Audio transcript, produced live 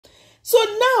So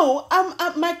now,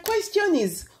 my question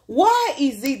is, why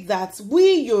is it that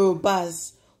we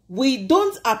Yorubas, we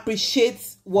don't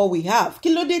appreciate what we have?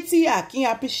 Kí ló dé tí a kì í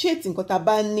appreciate nǹkan tá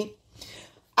bá ní?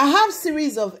 I have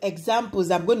series of examples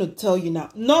I'm going to tell you now.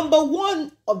 Number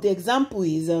one of the example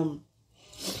is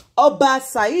Oba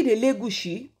Said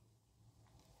Elegushi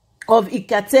of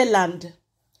Ikate land.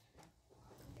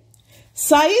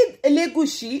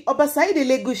 Oba Said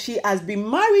Elegushi has been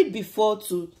married before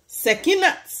to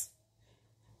Sekinat.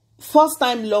 First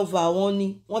time lover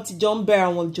ooni, wọ́n ti jọ ń bẹ̀rẹ̀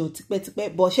àwọn jọ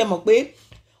tipẹ́tipẹ́, but ṣé mọ̀ pé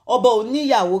ọba ò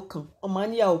níyàwó kan, ó máa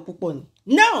níyàwó púpọ̀ ni.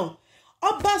 Now,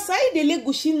 Oba Said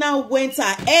Elegushi now went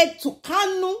ahead to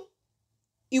Kanu.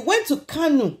 He went to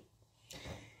Kanu.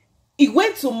 He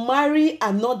went to marry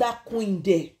another queen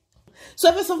there. So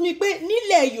if of me pé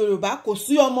nílẹ̀ Yorùbá kò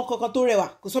sí ọmọ kankan tó rẹwà,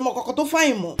 kò sí ọmọ kankan tó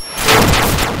fine mọ́.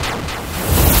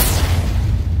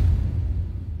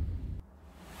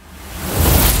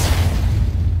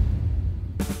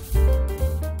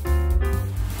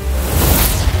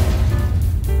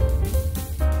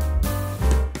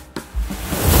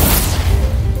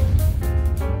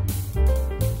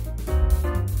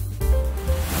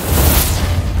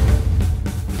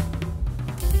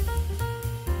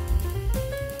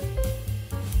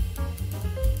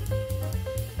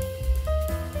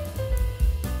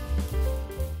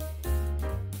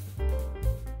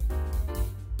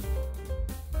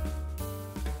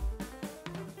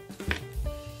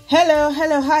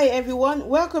 Hello, hi everyone.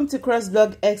 Welcome to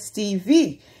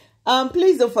crossblogxtv.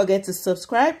 Please don't forget to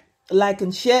subscribe, like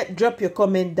and share. Drop your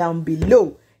comment down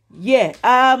below. Yeah.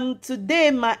 Today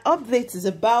my update is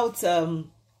about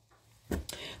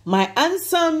my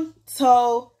handsome,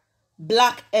 tall,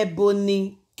 black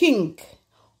ebony king,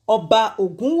 Oba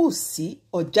Ogunwusi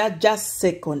Ojaja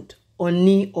II,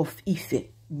 Ooni of Ife.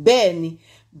 Bẹ́ẹ̀ni,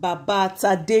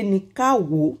 babatunde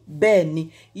kawo.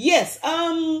 Bẹ́ẹ̀ni. Yes.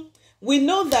 We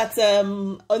know that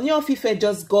Ooni of Ife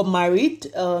just got married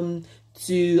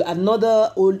to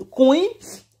another old queen,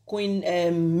 Queen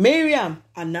Mariam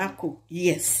Anako.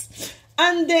 Yes.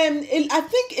 And I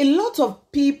think a lot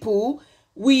of people,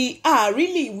 we have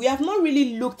not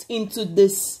really looked into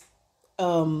this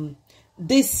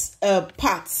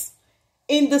parts,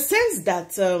 in the sense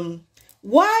that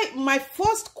why, my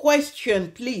first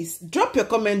question, please drop your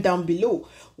comment down below.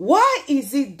 Why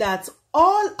is it that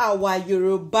all our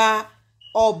Yoruba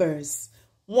obers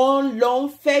wọ́n lọ ń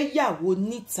fẹ́ yàwó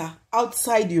níta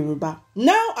outside Yoruba?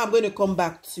 Now I'm going to come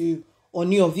back to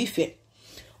Ooni of Ife.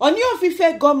 Ooni of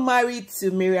Ife got married to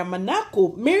Mariam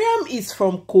Anako. Mariam is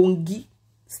from Kogi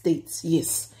State,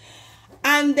 yes.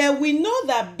 And we know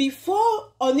that before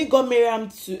Ooni got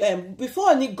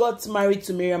married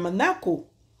to Mariam Anako,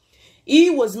 he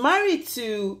was married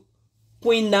to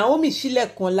Queen Naomi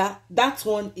Silekunola. That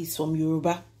one is from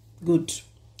Yoruba. Good.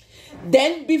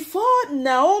 Then before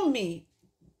Naomi,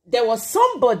 there was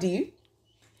somebody,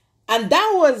 and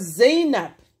that was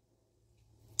Zainab.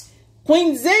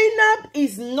 Queen Zainab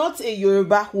is not a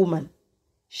Yoruba woman.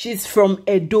 She's from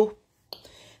Edo.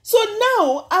 So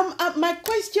now, my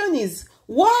question is,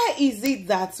 why is it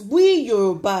that we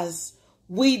Yorubas,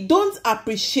 we don't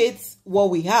appreciate what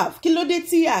we have? Kí ló dé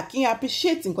tí a kì í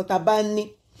appreciate nǹkan tá bá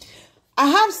ní? I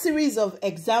have series of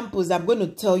examples I'm going to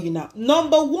tell you now.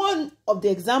 Number one of the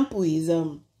example is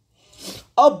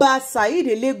Oba Said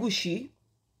Elegushi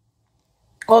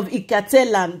of Ikate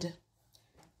land.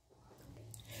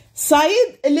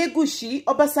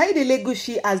 Oba Said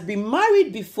Elegushi has been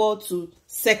married before to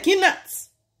Sekinat.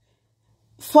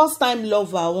 First time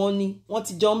lover ooni, wọ́n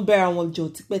ti jọ ń bẹ̀rẹ̀ àwọn jọ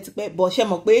tipẹ́tipẹ́, but ṣé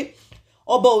mọ̀ pé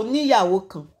ọba ò níyàwó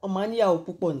kan, ó máa níyàwó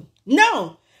púpọ̀ ni.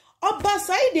 Now, Oba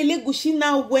Said Elegushi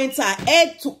now went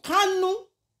ahead to Kanu.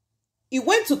 He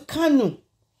went to Kanu.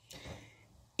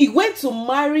 He went to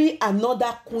marry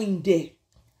another queen there.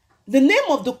 The name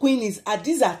of the queen is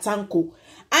Adiza Tanko.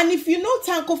 And if you know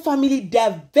Tanko family, they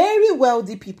are very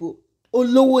wealthy people.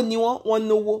 Olowo ni wọ́n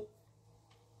lówó.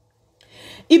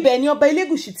 Ibẹ̀ ni Oba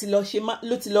Elegushi ti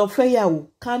lọ fẹ́yàwó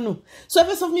Kanu. So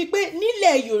if of me pé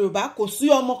nílẹ̀ Yorùbá kò sí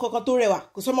ọmọ kankan tó rẹwà,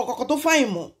 kò sí ọmọ kankan tó fine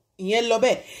mọ́. Ìyẹn lọ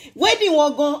bẹ́ẹ̀. Wedding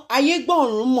wọn gan ayé gbọ́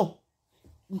ọ̀run mọ̀.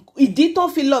 Ìdí tó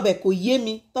fi lọ bẹ̀ kò yé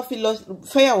mi, tó fi lọ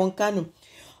fẹ́yàwó Kanu.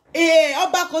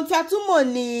 Ọba kan tí a tún mọ̀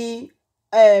ni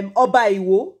Ọba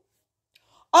Ìwó.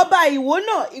 Ọba Ìwó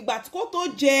náà ìgbà tí kò tó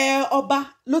jẹ ọba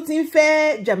ló ti ń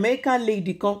fẹ́ Jamaican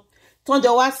lady kan. Tọ́n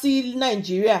jọ wá sí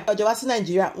Nàìjíríà. Ọjọ́ wá sí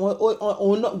Nàìjíríà.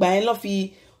 Òun náà gbà yẹn lọ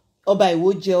fi Ọba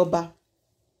Ìwó jẹ ọba.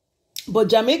 But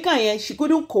Jamaican yẹn, she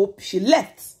couldn't cope, she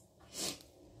left.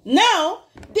 Now,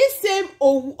 this same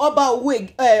Oba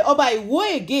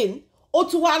Ìwó again, ó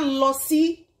tún wá lọ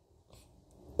sí,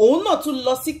 òun náà tún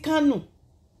lọ sí Kanu.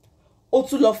 ó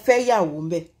tún lọ fẹ́ yàwó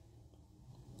ńbẹ̀.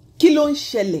 Kí ló ń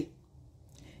ṣẹlẹ̀?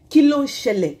 Kí ló ń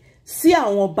ṣẹlẹ̀ sí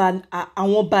àwọn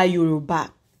ọba Yorùbá?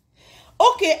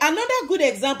 Okay, another good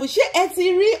example. Ṣé ẹ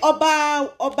ti rí ọba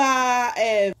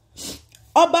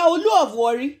Olu of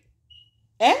Warri?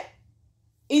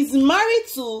 Is married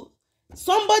to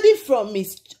somebody from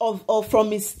his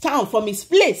town, from his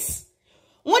place.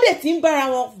 Wọ́n dẹ̀ ti ń bára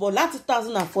wọn bọ̀ láti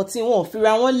 2014 wọ́n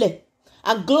fira wọn lẹ̀.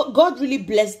 And God really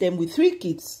blessed them with 3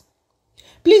 kids.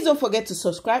 Please don't forget to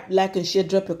subscribe, like and share,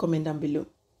 drop your comment down below.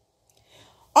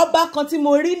 Ọba kan tí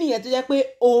mo rí nìyẹn tó jẹ́ pé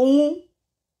òun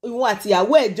àti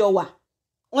ìyàwó ẹ̀ jọ wà.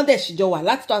 Wọ́n dẹ̀ ṣì jọ wà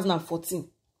láti 2014.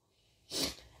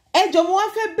 Ẹ jọ̀ọ́ mo wá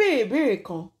fẹ́ béèrè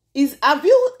kan. Have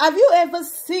you ever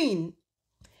seen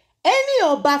any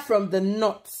ọba from the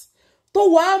north tó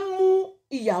wá mú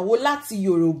ìyàwó láti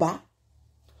Yorùbá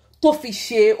tó fi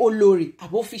ṣe olórí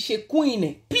àbó fi ṣe queen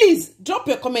ẹ̀? Please drop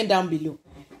your comment down below.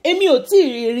 Èmi ò tí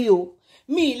ì rí o.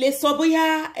 Mi lè sọ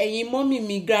bóyá ẹ̀yin mommy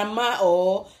mi, grandma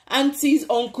or aunties,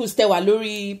 uncles tẹ́ wà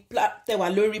lórí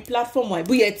platform wa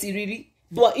bóyá ti rí.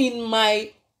 But in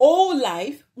my whole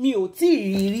life mi ò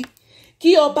tí ì rí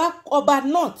kí ọba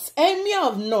north, emir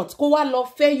of north kó wá lọ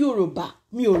fẹ́ Yorùbá.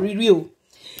 Mi ò rí o.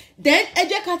 Then ẹ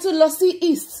jẹ́ ká tún lọ sí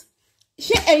east.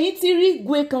 Ṣé ẹ̀yin ti rí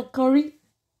Igwe kankan rí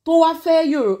tó wá fẹ́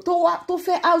Yorùbá tó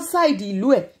fẹ́ outside ìlú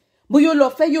ẹ̀? Bóyá ó lọ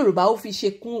fẹ́ Yorùbá ó fi ṣe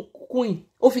queen,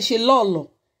 ó fi ṣe lọ́ọ̀lọ́.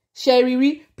 Ṣé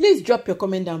rí? Please drop your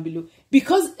comment down below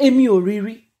because èmi ò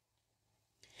rí.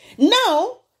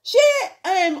 Now, ṣé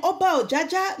ọba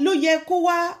Ọ̀jájá ló yẹ kó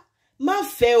wá má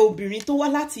fẹ́ obìnrin tó wá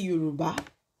láti Yorùbá?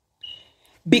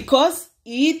 Because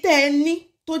ìyí tẹ́ ẹ ní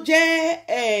tó jẹ́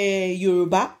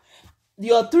Yorùbá,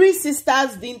 your 3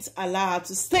 sisters didn't allow her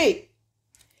to stay.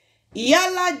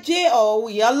 Iyalaje or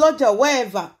Iyaloja,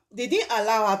 wherever, they didn't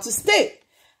allow her to stay.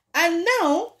 And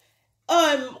now,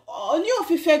 Ooni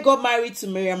of Ife got married to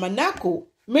Mariam Anako.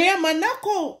 Mariam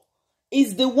Anako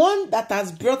is the one that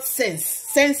has brought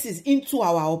senses into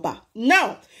our Oba.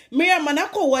 Now, Mariam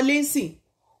Anako wọlé ńsìn,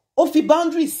 ó fi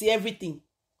boundaries sí everything.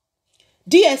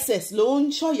 DSS ló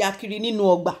ń ṣọ́yà kiri nínú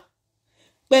ọgbà.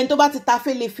 Pé tó bá ti ta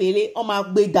fẹ́lẹ́fẹ́lẹ́, ó máa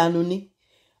gbé dànù ni.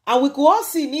 And we could all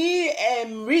see ní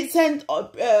recent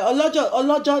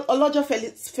Ọlọ́jọ́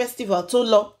festival tó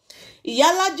lọ.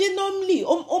 Iyalaje normally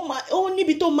ó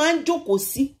níbi tó máa ń jókòó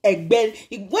sí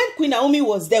ẹ̀gbẹ́. When Queen Naomi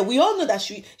was there, we all know that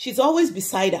she's always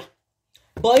beside her.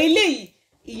 But eléyìí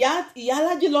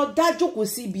Iyalaje lọ dá jókòó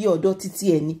sí bí ọ̀dọ̀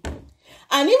títí ẹ̀ ni.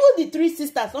 And even the 3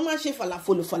 sisters wọ́n máa ṣe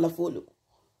falafolo.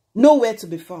 Nowhere to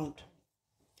be found.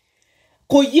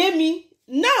 Kò yé mi.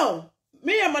 Now,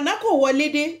 Mariam Anako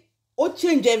wọlé dé, ó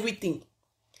change everything.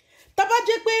 Tá bá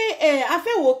jẹ́ pé a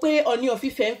fẹ́ wò pé Ooni of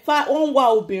Ife wọ́n wá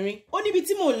obìnrin, ó níbi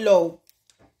tí mò ń lọ.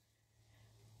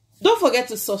 Don't forget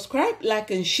to subscribe,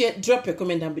 like and share, drop your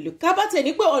comment down below. Ká bá tẹ̀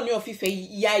ní pé Ooni of Ife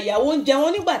ìyàwó ń jẹ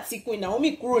wọ́n nígbà tí Queen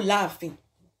Naomi kúrò láàfin.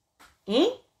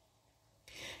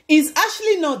 Is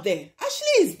Ashley not there?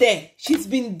 Ashley is there. She's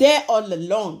been there all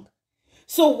along.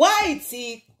 So why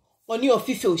tí Ooni of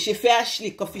Ife ò ṣe fẹ́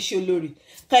Ashley kó fi ṣe olórí?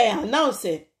 Ká ẹ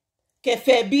announce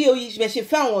kẹfẹ́ bí bẹ ṣe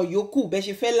fẹ́ àwọn yòókù, bẹ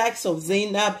ṣe fẹ́ likes of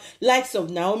Zainab, likes of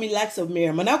Naomi, likes of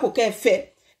Mariam Anako kẹfẹ́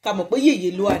ká mọ̀ pé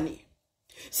yèyé ló wà ní.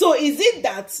 So is it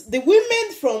that the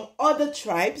women from other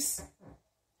tribes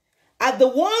are the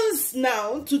ones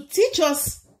now to teach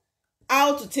us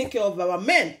how to take care of our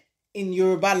men in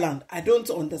Yoruba land? I don't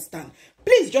understand.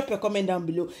 Please drop your comment down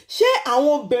below. Ṣé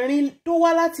àwọn obìnrin tó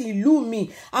wá láti ìlú mi?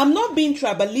 I'm not being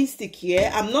tribalistic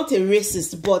here. I'm not a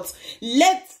racist, but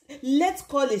let's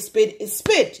call a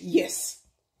spade. Yes.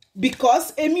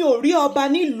 Because èmi ò rí ọba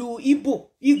nílùú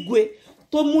Igwe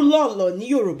tó mú lọ́ọ̀lọ́ ní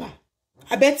Yorùbá.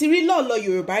 Abẹ́ ti rí lọ́ọ̀lọ́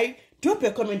Yorùbá rí? Drop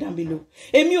your comment down below.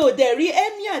 Èmi ò dẹ̀ rí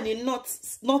emir ní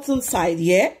northern side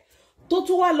here tó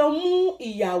tún wá lọ mú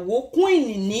ìyàwó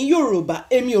queen ní Yorùbá.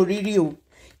 Èmi ò rí o.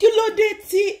 Kí ló dé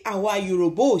tí àwa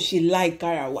Yorùbá ò ṣe like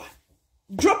ara wa?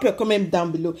 Drop your comment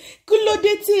down below. Kí ló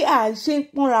dé tí à ń ṣe ń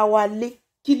pọ́nra wa lé?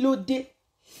 Kí ló dé?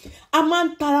 A máa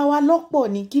ń tara wa lọ́pọ̀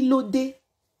ní kí ló dé?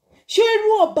 Ṣé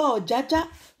irú ọba Ọ̀jájá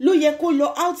ló yẹ kó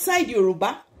lọ outside Yorùbá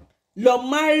lọ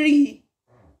marry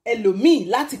ẹlòmíì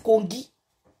láti Kogi?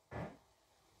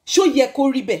 Ṣó yẹ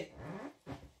kó rí bẹ́ẹ̀?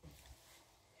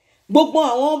 Gbogbo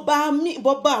àwọn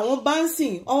bá ń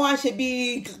sìn, wọ́n wá ṣe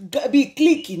bí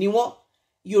clique ni wọ́n.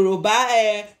 Yorùbá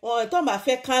wọn tó bá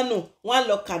fẹ́ Kano, wọ́n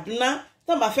lọ Kaduna,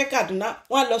 tó bá fẹ́ Kaduna,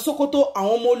 wọ́n lọ Sokoto,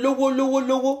 àwọn ọmọ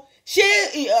lówó.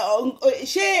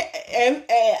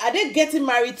 Are they getting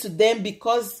married to them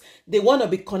because they want to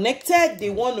be connected? They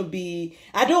want to be,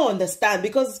 I don't understand,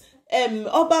 because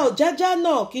Ọba Ọ̀jájá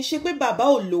náà kì í ṣe pé bàbá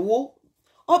ò lówó.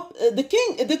 The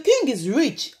king is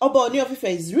rich. Ọba Ooni of Ife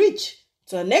is rich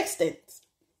to an extent.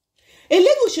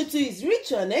 Elegushi is rich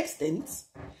to an extent.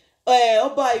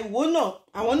 Ọba Ìwó náà,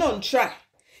 àwọn náà ń try.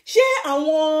 Ṣé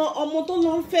àwọn ọmọ tó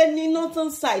lọ ń fẹ́ ní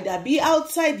northern side àbí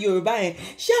outside Yorùbá yẹn,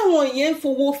 ṣé àwọn yẹn ń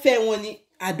fowó fẹ́ wọn ni?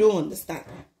 I don't understand.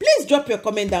 Please drop your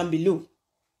comment down below.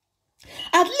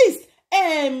 At least,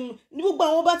 gbogbo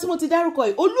àwọn ọba tí mo ti dárúkọ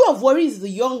yìí, Olu of Warri is the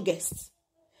youngest.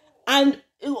 And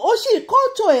ó sì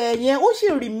culture yẹn, ó sì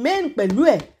remain pẹ̀lú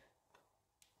ẹ̀.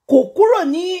 Kò kúrò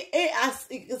ní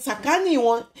sàkání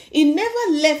wọn. He never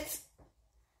left,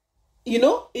 you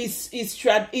know, his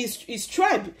tribe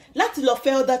láti lọ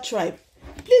fẹ́ other tribe.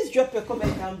 Please drop your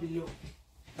comment down below.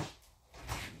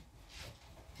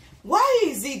 Why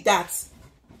is it that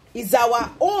it's our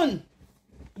own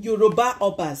Yoruba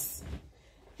obas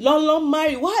long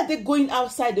marry? Why are they going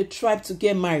outside the tribe to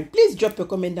get married? Please drop your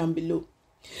comment down below.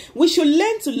 We should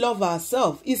learn to love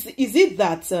ourselves. Is it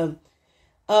that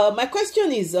my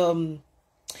question is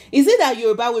it that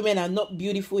Yoruba women are not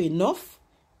beautiful enough?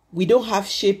 We don't have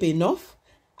shape enough?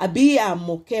 Àbí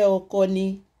àmọ̀kẹ́ ọkọ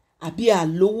ni? Àbí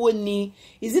àlówó ni?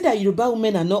 Is it that Yoruba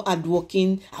women are not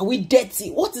hardworking? Are we dirty?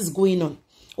 What is going on?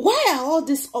 Why are all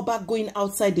these Oba going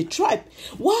outside the tribe?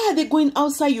 Why are they going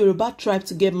outside Yoruba tribe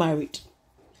to get married?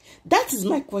 That is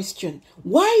my question.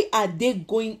 Why are they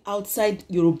going outside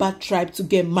Yoruba tribe to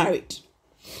get married?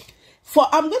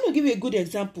 I'm going to give you a good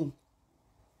example.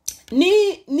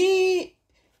 We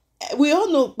all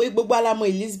know gbogbo alamo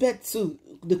Elizabeth too,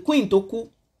 the queen tó kú.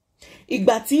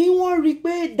 Ìgbà tí wọ́n rí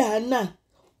pé Diana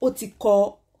ó ti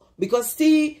kọ, because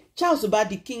tí Charles bá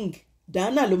di king,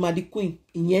 Diana ló máa di queen,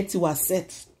 ìyẹn ti wà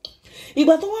set.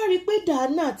 Ìgbà tó wọ́n rí pé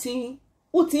Diana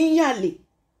ó ti ń yàlè,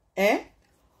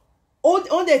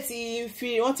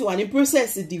 wọ́n ti wà ní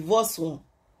process divorce wọn.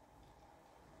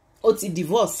 Ó ti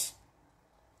divorce.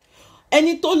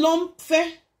 Ẹni tó lọ ń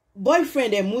fẹ́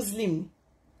boyfriend ẹ̀ Muslim.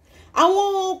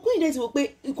 Àwọn queen dẹ̀ ti wò pé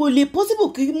kò lè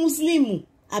possible kí Muslim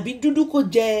àbí dúdú kó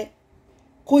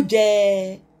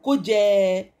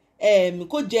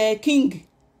jẹ king.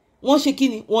 Wọ́n ṣe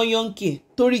kíni? Wọ́n yọ̀ǹkì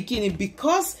torí kíni?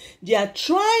 Because they are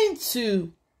trying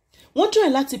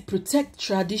láti protect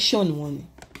tradition wọn ni.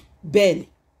 Bẹ́ẹ̀ni.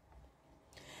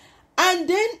 And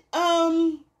then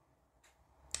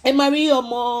ẹ máa rí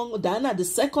ọmọ Diana, the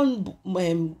second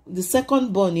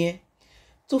born yẹn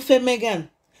tó fẹ́ Meghan.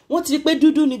 Wọ́n ti rí pé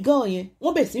dúdú ni girl yẹn.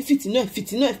 Wọ́n bẹ̀rẹ̀ sí fìtínà.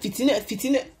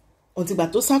 Until ìgbà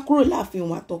tó sá kúrò láàfin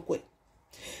wọn àtọkọ ẹ̀.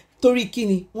 Torí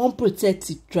kíni? Wọ́n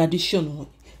protect tradition wọn.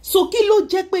 So kí ló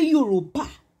jẹ́ pé Yorùbá?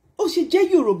 Ó ṣe jẹ́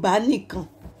Yorùbá nìkan.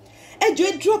 Ẹ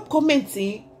jọ̀ọ́ drop comment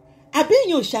yín. Àbí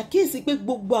ẹ̀yin ò ṣàkíyèsí pé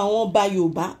gbogbo àwọn ọba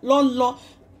Yorùbá ló ń lọ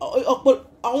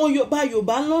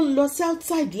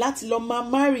outside láti lọ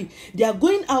marry. They are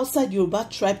going outside Yoruba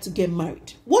tribe to get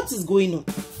married. What is going on?